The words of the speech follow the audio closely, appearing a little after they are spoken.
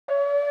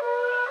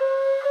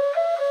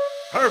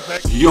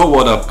Perfect. Yo,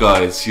 what up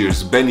guys,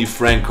 here's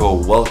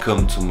Franko.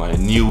 Welcome to my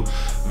new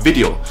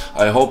video.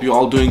 I hope you're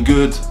all doing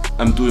good.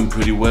 I'm doing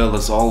pretty well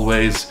as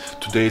always.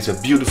 Today is a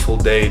beautiful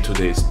day.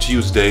 Today is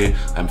Tuesday.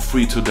 I'm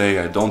free today.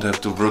 I don't have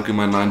to work in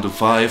my 9 to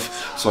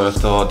 5. So I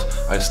thought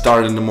I'd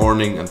start in the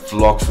morning and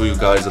vlog for you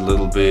guys a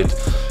little bit.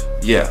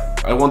 Yeah,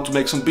 I want to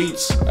make some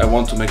beats, I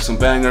want to make some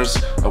bangers,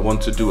 I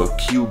want to do a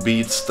Q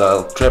beat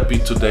style trap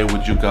beat today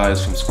with you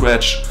guys from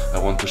scratch. I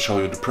want to show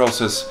you the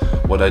process,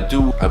 what I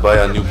do. I buy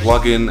a new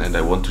plugin and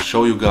I want to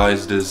show you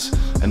guys this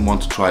and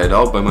want to try it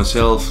out by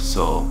myself.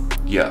 So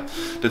yeah,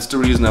 that's the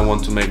reason I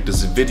want to make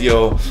this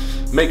video.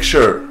 Make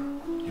sure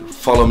you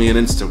follow me on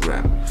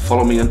Instagram,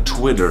 follow me on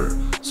Twitter,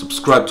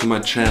 subscribe to my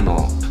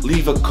channel,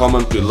 leave a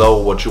comment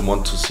below what you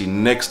want to see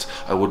next.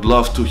 I would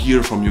love to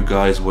hear from you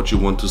guys what you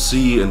want to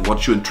see and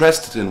what you're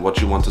interested in,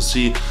 what you want to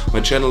see. My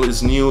channel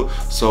is new,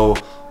 so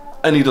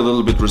I need a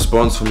little bit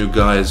response from you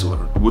guys,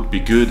 or it would be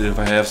good if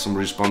I have some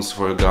response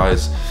for you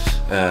guys.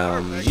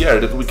 Yeah,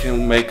 that we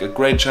can make a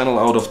great channel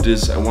out of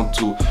this. I want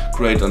to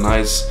create a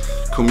nice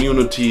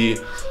community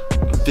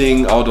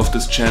thing out of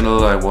this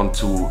channel. I want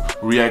to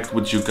react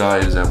with you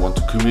guys, I want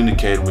to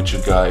communicate with you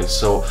guys.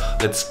 So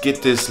let's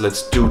get this,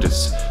 let's do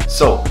this.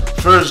 So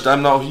first,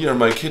 I'm now here in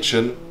my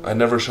kitchen. I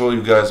never show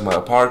you guys my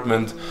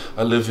apartment.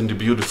 I live in the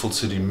beautiful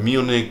city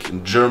Munich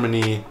in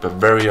Germany,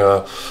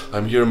 Bavaria.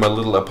 I'm here in my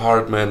little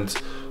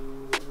apartment.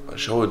 I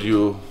showed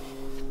you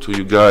to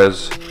you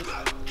guys.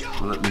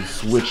 Let me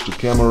switch the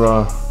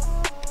camera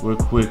real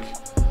quick.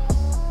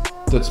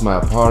 That's my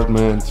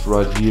apartment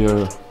right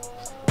here.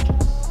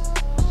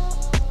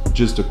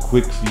 Just a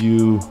quick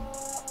view.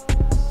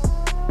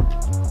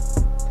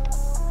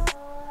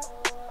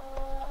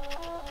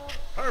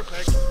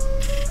 Perfect.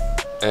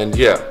 And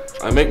yeah,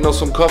 I make now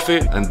some coffee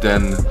and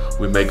then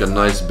we make a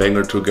nice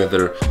banger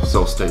together.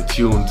 So stay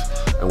tuned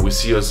and we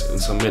see us in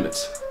some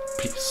minutes.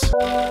 Peace.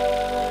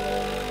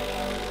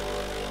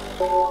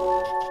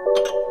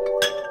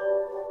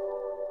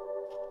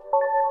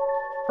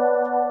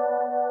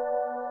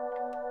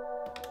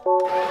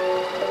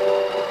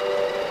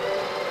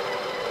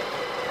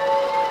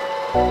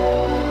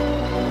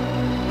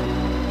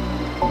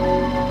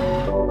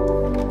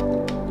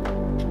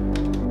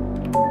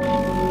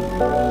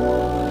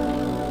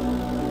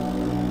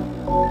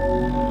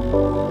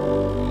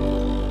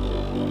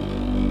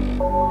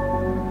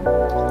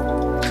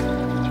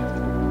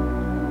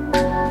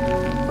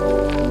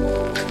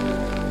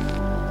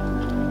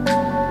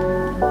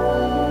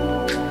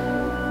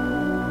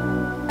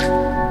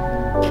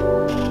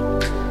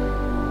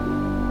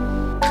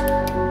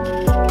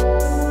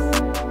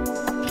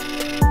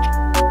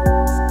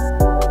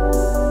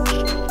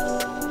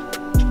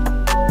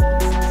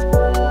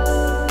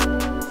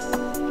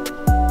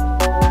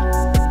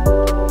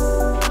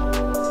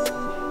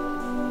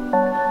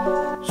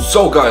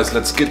 So guys,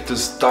 let's get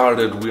this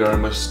started. We are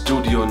in my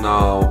studio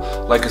now.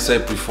 Like I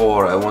said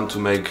before, I want to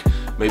make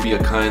maybe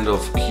a kind of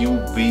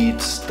Q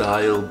beat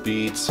style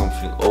beat,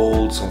 something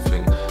old,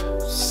 something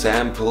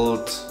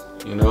sampled,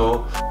 you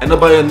know. And I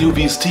bought a new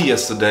VST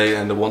yesterday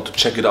and I want to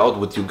check it out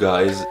with you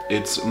guys.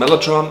 It's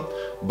Mellotron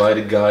by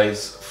the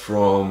guys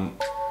from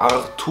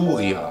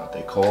Arturia,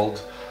 they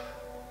called.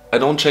 I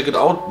don't check it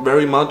out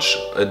very much,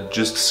 I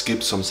just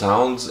skip some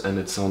sounds and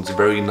it sounds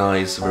very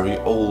nice, very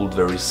old,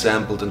 very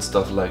sampled and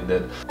stuff like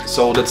that.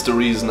 So that's the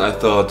reason I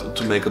thought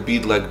to make a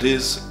beat like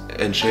this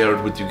and share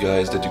it with you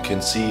guys, that you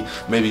can see.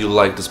 Maybe you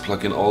like this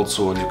plugin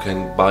also and you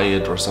can buy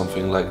it or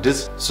something like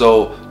this.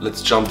 So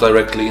let's jump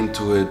directly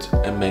into it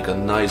and make a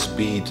nice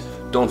beat.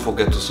 Don't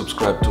forget to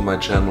subscribe to my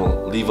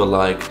channel, leave a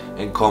like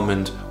and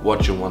comment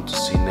what you want to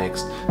see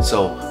next.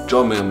 So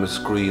join me on my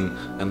screen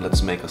and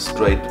let's make a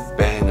straight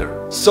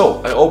banger.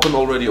 So I opened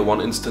already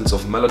one instance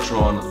of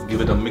Mellotron,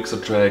 give it a mixer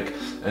track,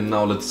 and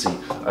now let's see.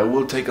 I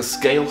will take a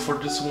scale for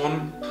this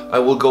one. I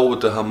will go with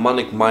the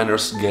harmonic minor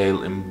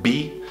scale in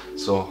B,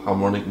 so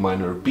harmonic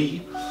minor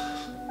B,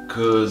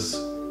 because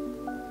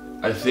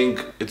I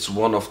think it's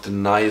one of the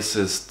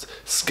nicest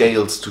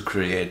scales to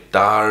create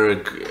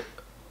dark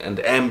and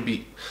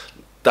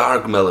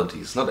dark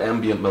melodies, not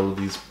ambient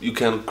melodies. You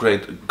can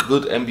create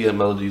good ambient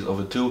melodies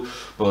of it too,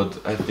 but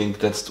I think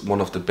that's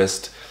one of the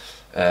best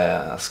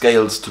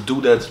scales to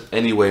do that.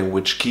 Anyway,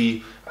 which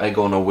key? I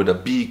go now with a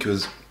B,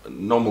 because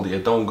normally I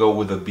don't go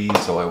with a B,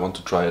 so I want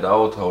to try it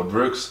out how it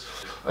works.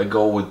 I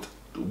go with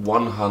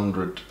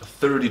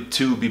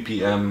 132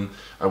 BPM.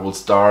 I will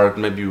start,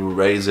 maybe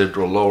raise it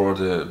or lower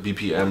the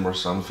BPM or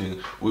something.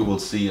 We will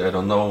see, I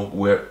don't know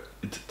where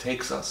it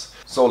takes us.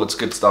 So let's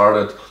get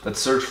started.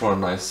 Let's search for a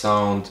nice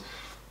sound.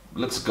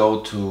 Let's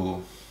go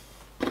to,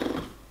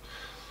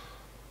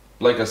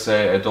 like I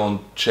say, I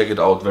don't check it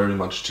out very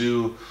much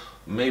too.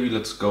 Maybe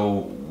let's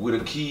go with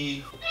a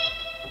key.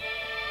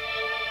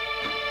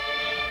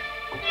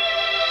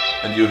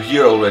 And you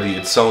hear already,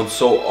 it sounds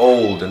so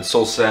old and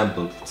so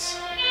sampled.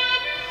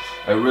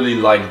 I really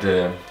like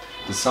the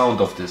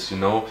sound of this, you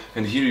know.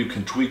 And here you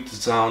can tweak the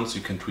sounds,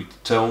 you can tweak the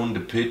tone, the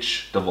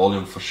pitch, the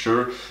volume for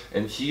sure.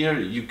 And here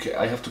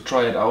I have to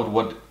try it out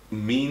what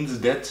means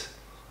that.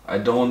 I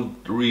don't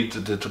read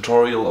the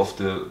tutorial of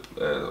the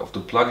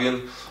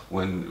plugin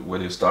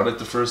when you start it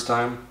the first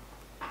time.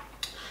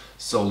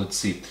 So let's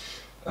see.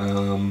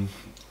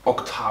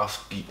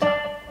 Octave guitar.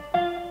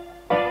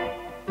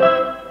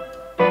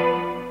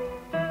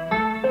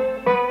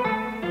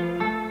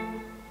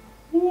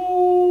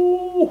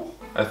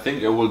 I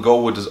think I will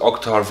go with this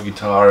octave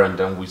guitar, and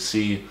then we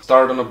see.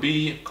 Start on a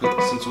B,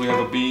 since we have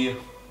a B.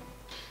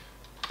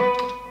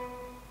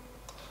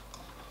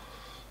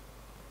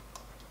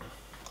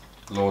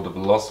 Lower the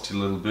velocity a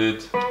little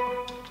bit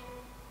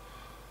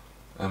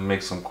and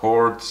make some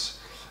chords.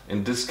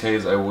 In this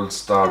case I will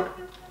start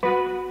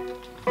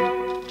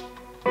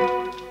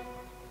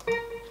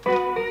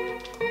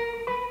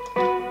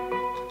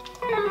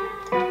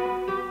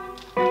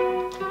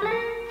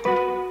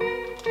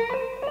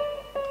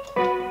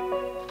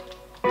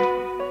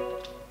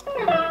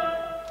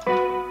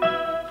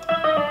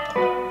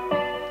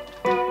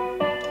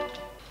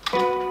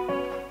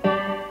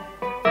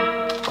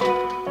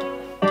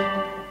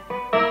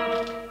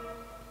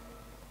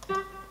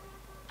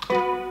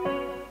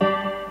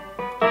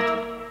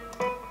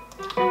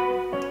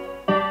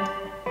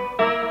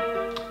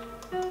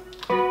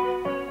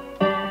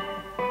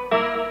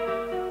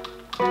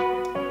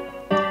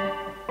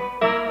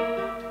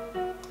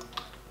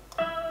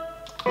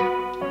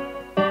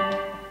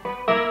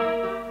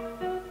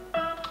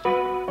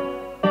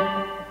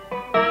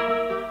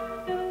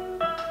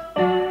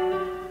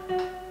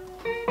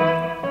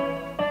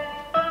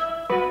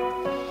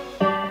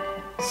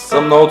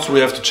some notes we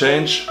have to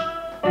change,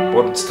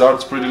 but it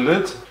starts pretty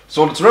lit.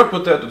 So let's work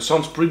with that. It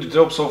sounds pretty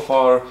dope so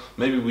far.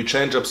 Maybe we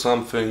change up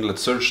something.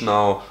 Let's search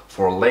now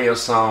for a layer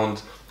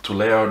sound to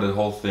layer the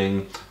whole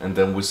thing, and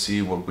then we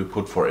see what we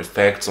put for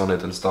effects on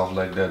it and stuff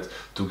like that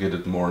to get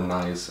it more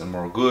nice and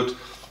more good.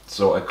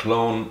 So I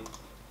clone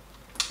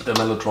the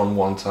mellotron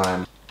one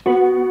time.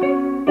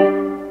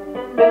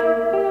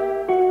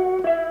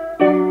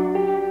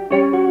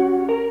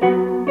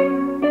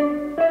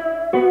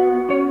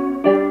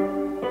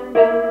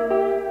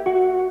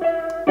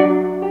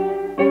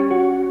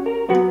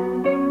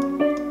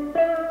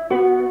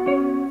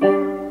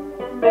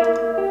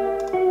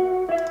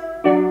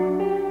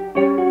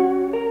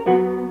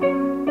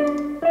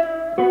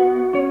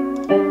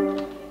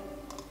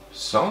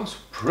 Sounds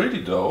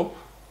pretty dope.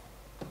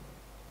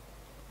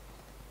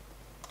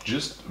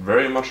 Just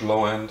very much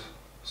low end.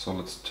 So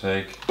let's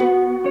take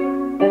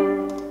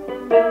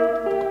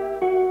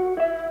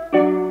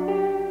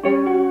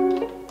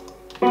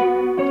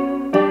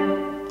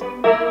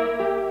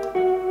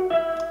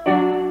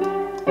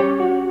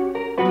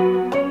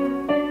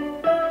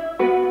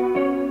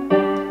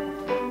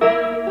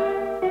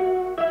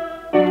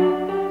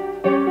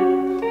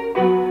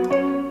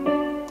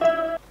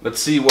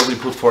let's see what we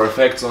put for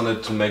effects on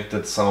it to make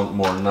that sound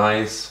more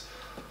nice.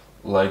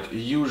 Like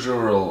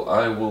usual,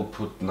 I will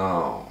put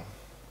now.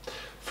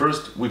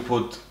 First we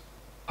put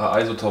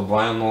isotope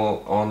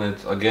vinyl on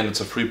it. Again,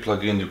 it's a free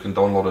plugin, you can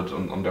download it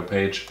on their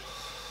page.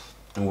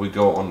 And we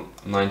go on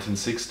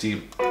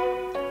 1960.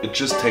 It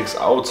just takes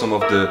out some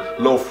of the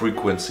low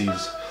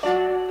frequencies.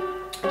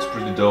 It's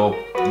pretty dope.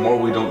 More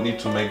we don't need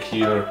to make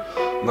here.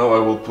 Now I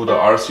will put a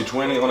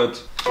RC20 on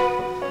it.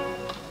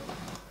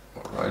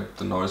 Alright,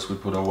 the noise we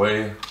put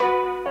away.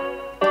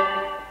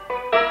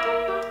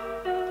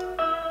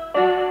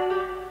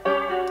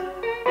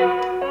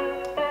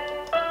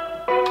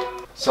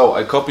 So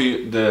I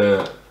copy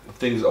the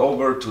things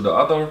over to the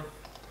other.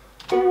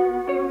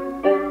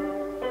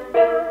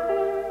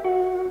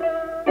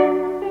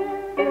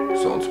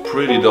 Sounds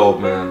pretty dope,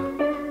 man.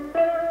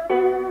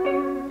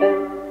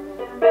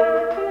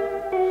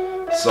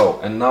 So,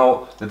 and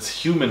now let's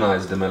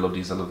humanize the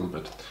melodies a little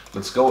bit.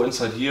 Let's go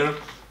inside here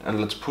and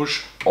let's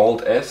push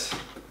Alt S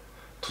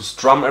to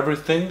strum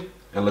everything,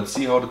 and let's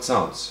see how that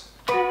sounds.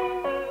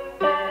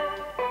 A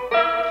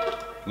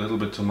little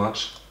bit too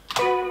much.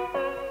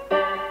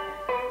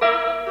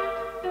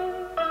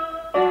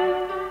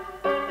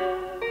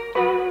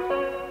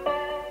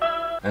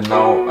 And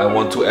now I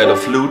want to add a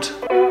flute.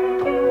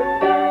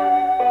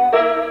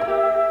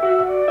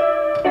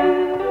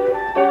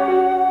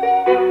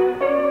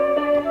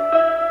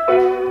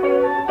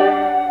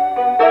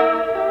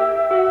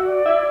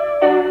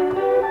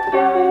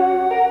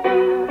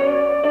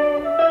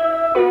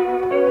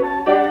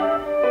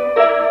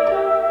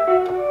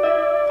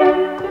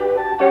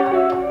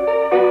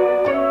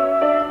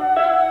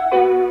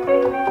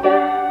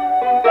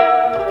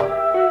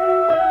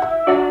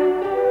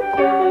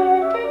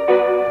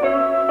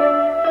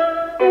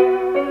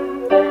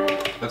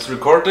 Let's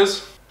record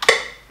this.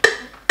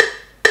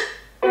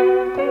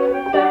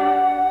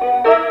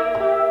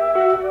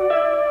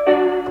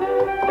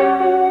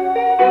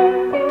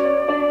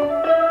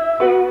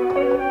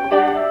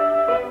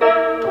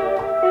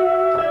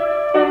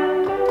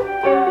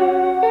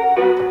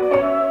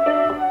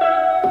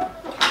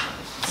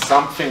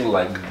 Something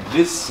like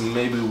this,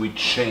 maybe we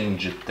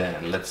change it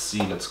then. Let's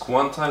see, let's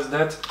quantize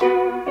that.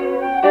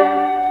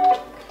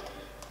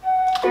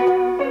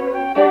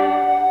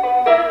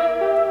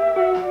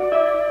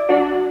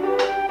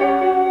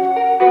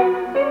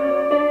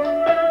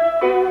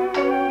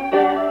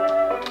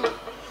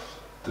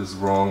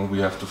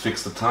 have to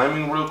fix the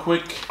timing real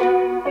quick.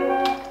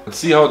 Let's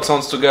see how it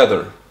sounds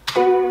together.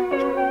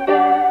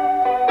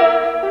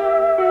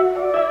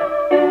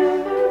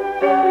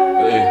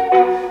 Hey.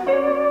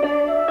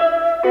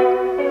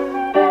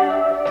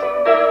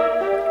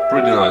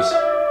 Pretty nice.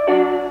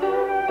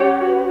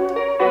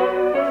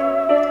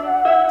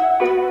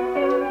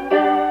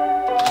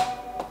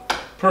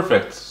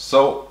 Perfect.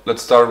 So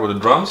let's start with the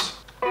drums.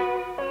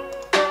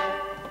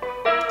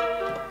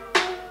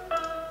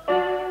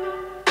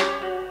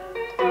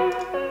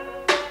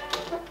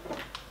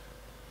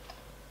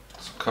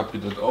 So copy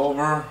that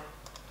over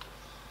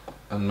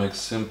and make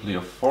simply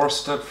a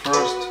 4-step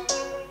first.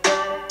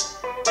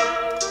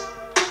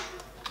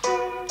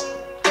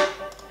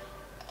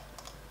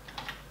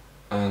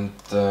 And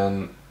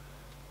then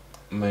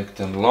make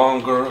them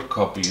longer,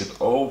 copy it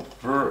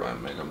over. I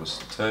made a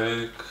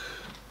mistake.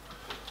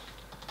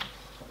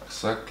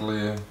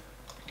 Exactly.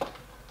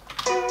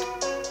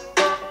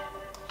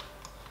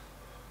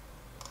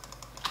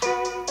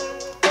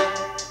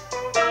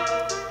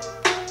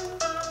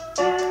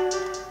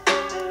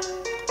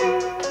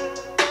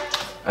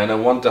 And I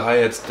want the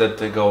hi-hats that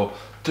they go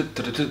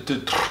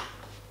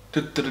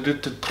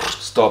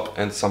stop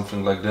and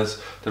something like this,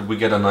 that we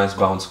get a nice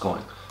bounce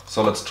going.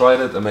 So let's try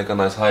that and make a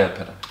nice hi-hat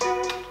pattern.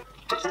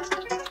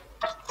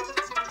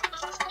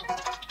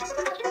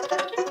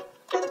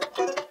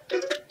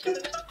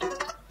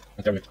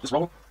 This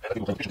roll, and I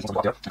think we'll play the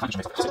something there. I can just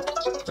make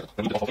it.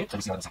 Then we do it off okay, so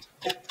we see how that sounds.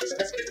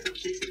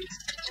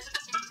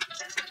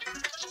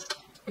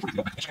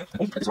 Go back again.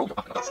 And this roll, go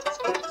up and up.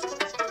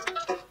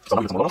 So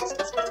now we get some lower.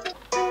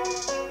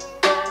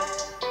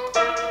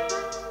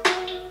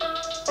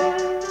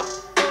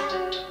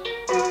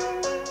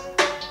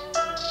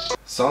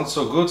 Sounds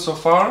so good so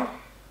far.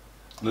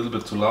 A little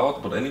bit too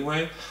loud, but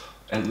anyway.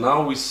 And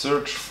now we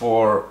search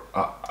for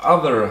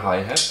other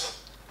hi-hat,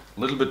 a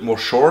little bit more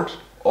short,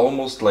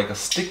 almost like a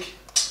stick,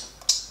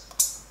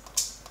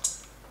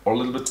 or a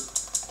little bit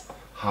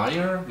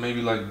higher, maybe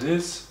like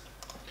this,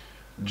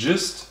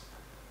 just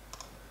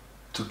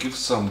to give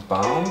some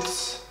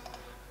bounce.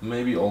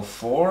 Maybe all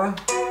 4.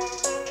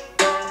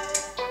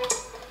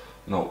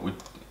 No,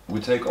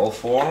 we take all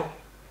 4,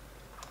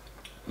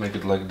 make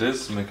it like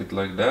this, make it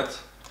like that,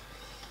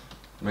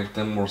 make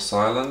them more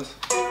silent.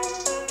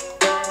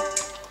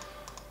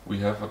 We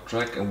have a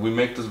track and we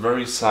make this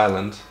very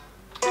silent.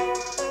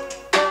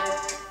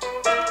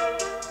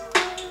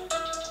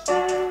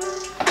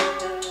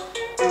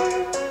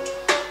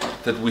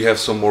 That we have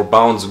some more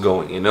bounce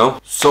going, you know?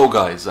 So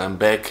guys, I'm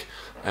back.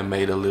 I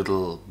made a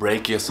little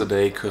break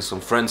yesterday because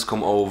some friends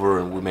come over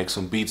and we make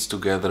some beats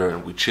together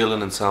and we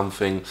chillin' and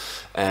something.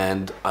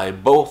 And I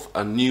bought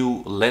a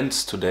new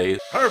lens today.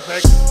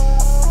 Perfect!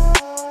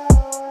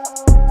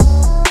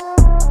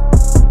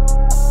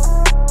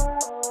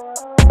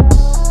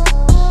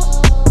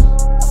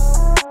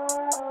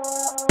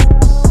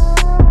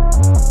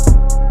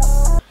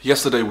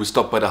 Yesterday we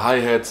stopped by the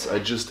hi-hats. I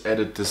just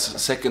added this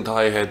second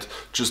hi-hat,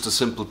 just a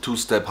simple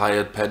 2-step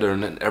hi-hat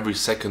pattern, and every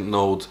second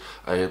note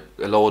I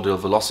lower the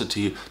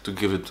velocity to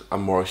give it a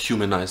more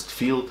humanized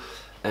feel.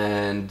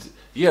 And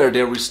yeah,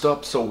 there we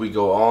stop, so we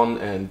go on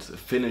and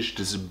finish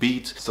this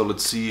beat. So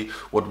let's see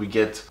what we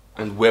get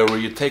and where were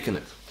you taking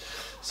it.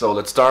 So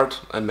let's start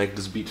and make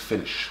this beat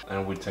finish.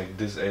 And we take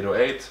this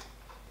 808.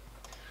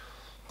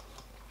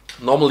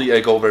 Normally I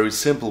go very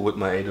simple with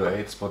my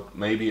 808s, but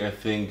maybe I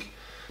think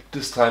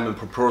this time in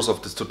purpose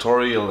of this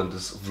tutorial and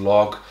this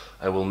vlog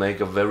I will make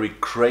a very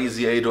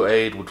crazy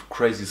 808 with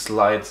crazy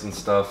slides and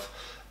stuff,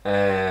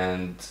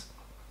 and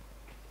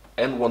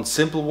one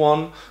simple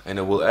one, and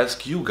I will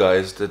ask you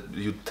guys that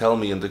you tell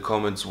me in the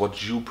comments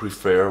what you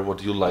prefer,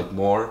 what you like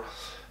more,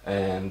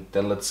 and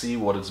then let's see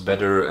what is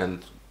better.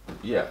 And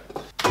yeah.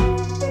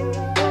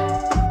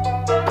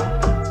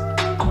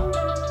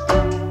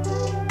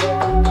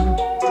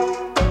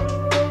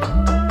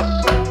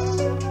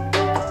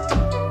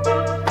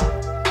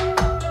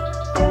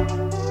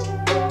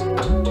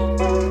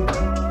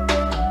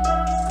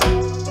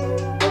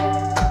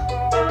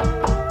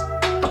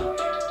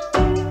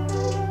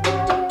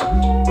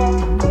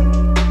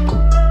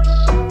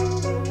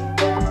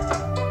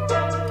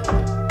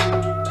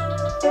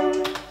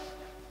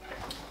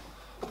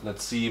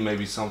 Let's see,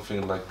 maybe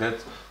something like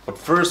that. But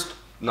first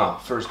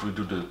we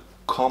do the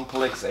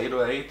complex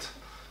 808.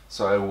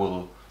 So I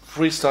will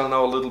freestyle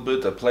now a little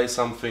bit. I play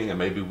something and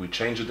maybe we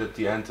change it at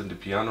the end in the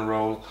piano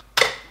roll.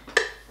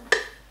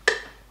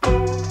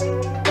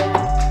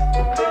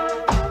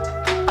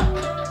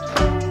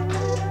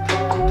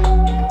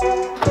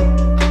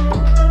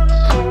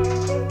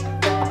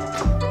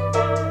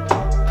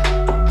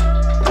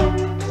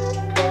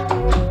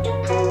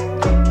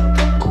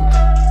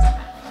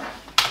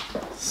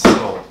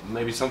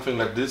 Maybe something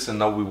like this, and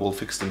now we will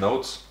fix the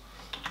notes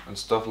and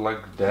stuff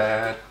like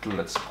that.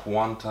 Let's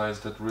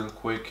quantize that real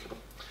quick.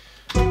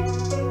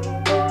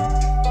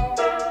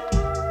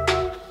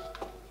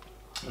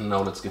 And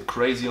now let's get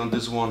crazy on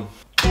this one.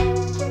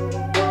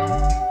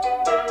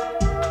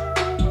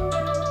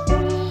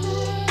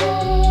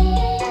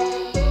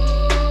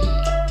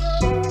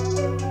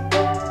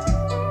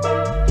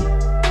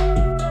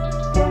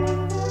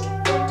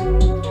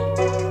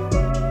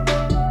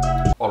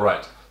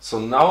 So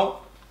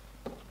now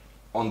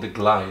on the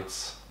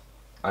glides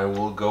I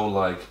will go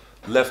like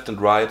left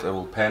and right, I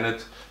will pan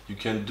it. You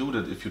can do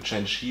that if you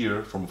change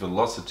here from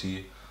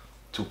velocity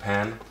to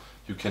pan.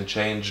 You can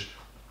change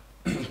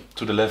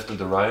to the left and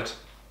the right.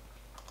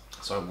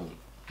 So I will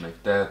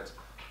make that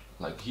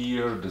like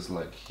here, this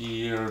like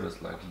here, this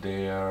like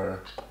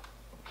there.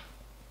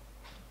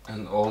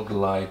 And all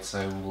glides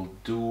I will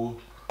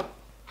do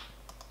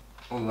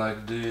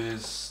like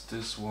this.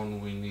 This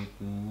one we need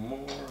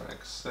more,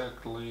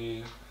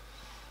 exactly.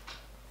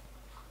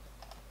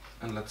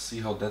 And let's see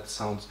how that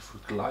sounds if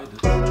we glide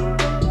it.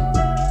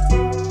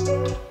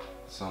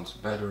 Sounds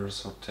better,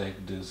 so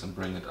take this and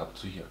bring it up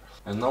to here.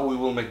 And now we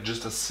will make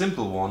just a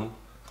simple one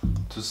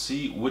to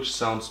see which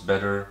sounds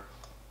better.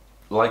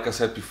 Like I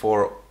said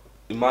before,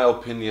 in my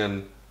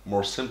opinion,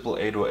 more simple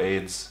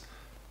 808s,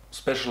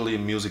 especially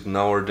in music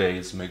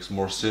nowadays, makes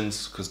more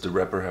sense because the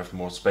rapper have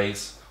more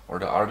space, or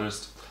the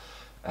artist.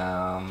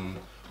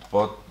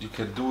 But you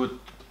can do it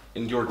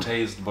in your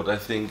taste, but I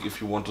think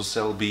if you want to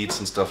sell beats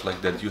and stuff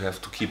like that, you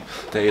have to keep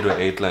the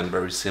 808 line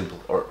very simple,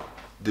 or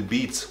the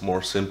beats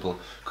more simple,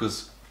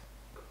 because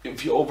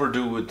if you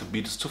overdo it, the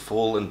beat is too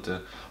full and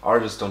the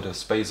artists don't have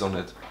space on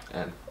it,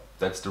 and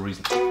that's the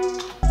reason.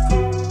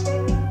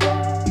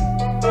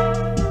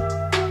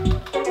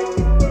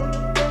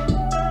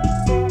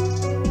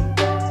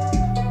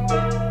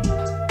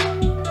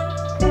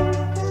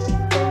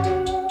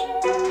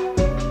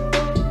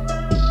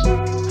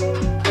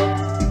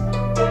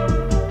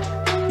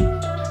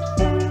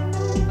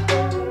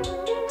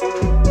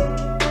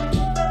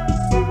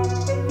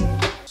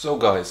 So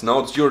guys, now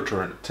it's your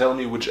turn. Tell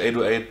me which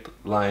 808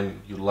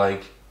 line you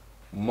like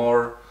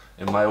more.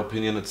 In my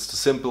opinion, it's the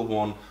simple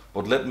one,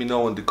 but let me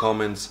know in the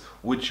comments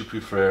which you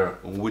prefer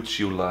and which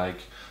you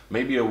like.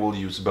 Maybe I will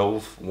use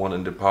both, one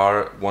in the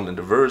part, one in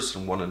the verse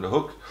and one in the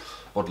hook,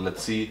 but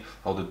let's see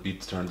how the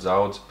beat turns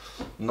out.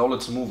 Now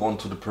let's move on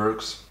to the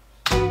perks.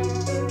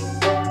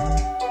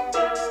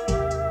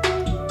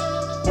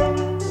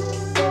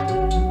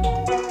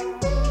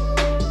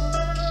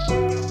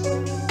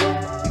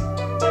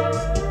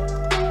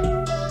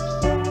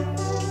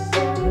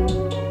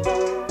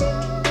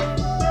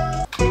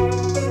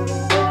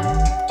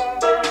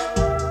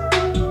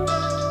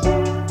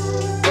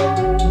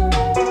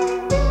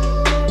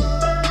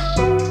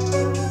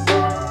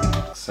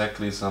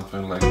 Exactly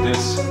something like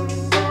this.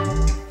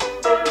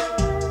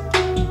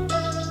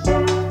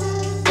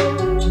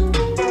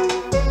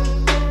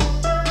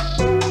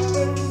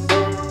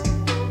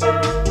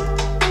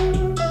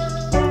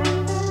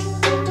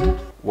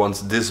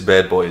 Once this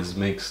bad boy is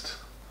mixed,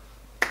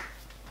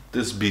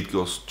 this beat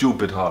goes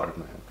stupid hard,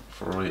 man,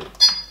 for real.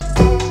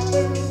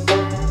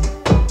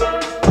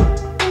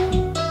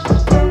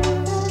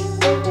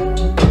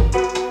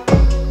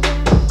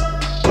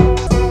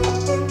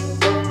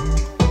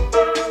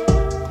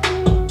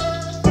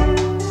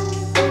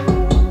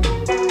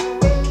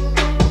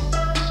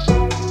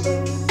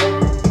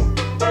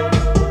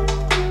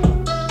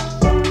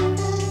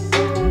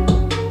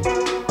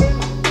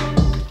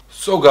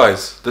 So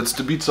guys, that's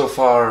the beat so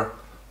far.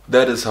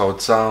 That is how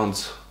it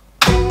sounds.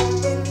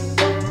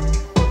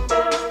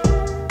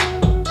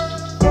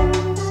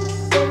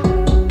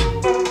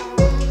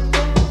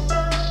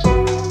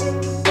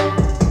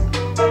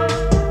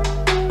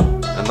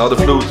 And now the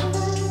flute.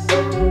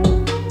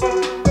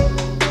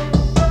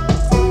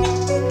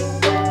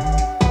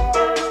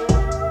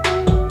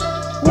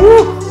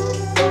 Woo!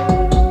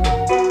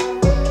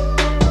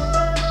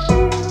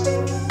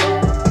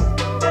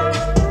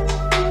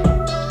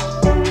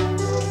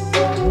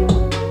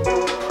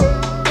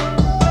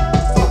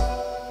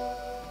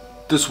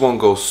 This one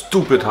goes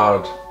stupid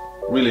hard,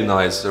 really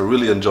nice. I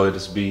really enjoy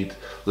this beat.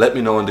 Let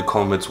me know in the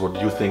comments what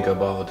you think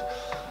about.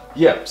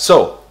 Yeah,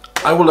 so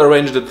I will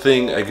arrange the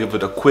thing, I give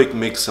it a quick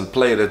mix and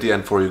play it at the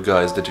end for you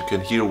guys, that you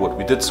can hear what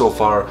we did so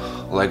far,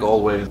 like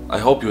always. I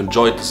hope you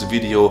enjoyed this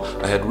video.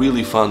 I had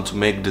really fun to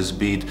make this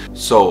beat.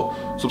 So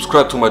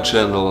subscribe to my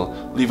channel,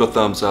 leave a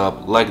thumbs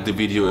up, like the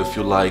video if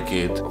you like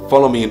it.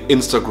 Follow me on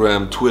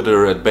Instagram,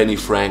 Twitter at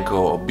Franko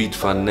or Beat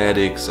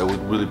Fanatics. I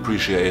would really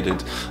appreciate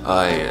it.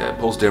 I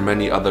post there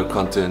many other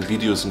content,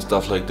 videos and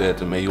stuff like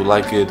that, and may you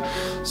like it.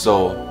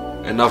 So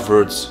enough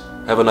words.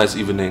 Have a nice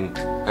evening.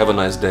 Have a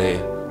nice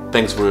day.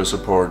 Thanks for your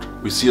support.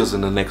 We see us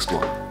in the next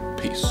one.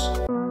 Peace.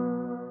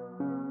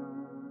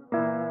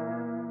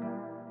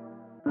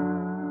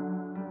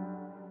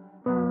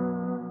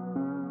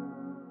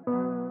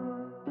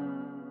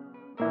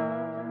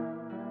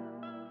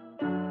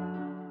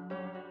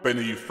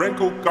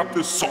 Franko got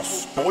the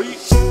sauce, boy.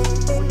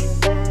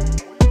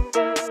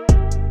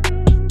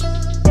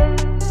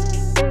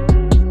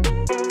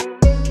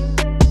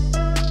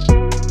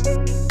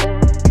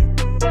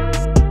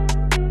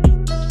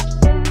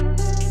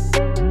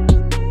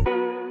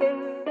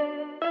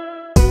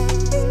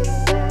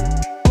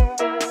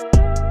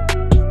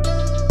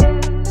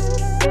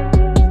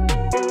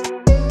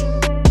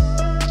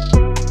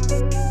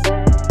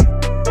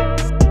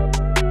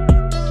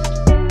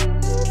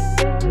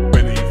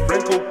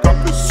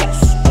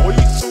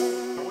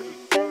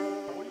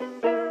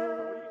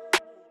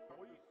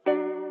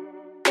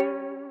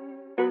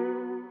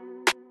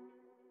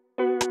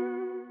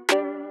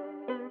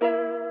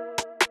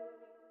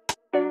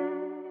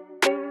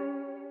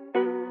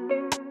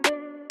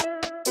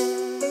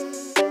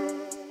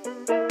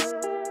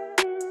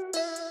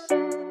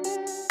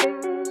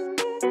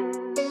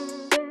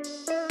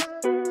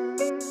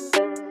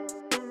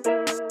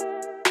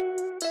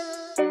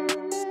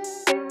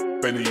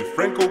 Benny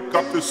Franko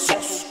got the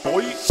sauce,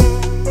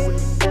 boy.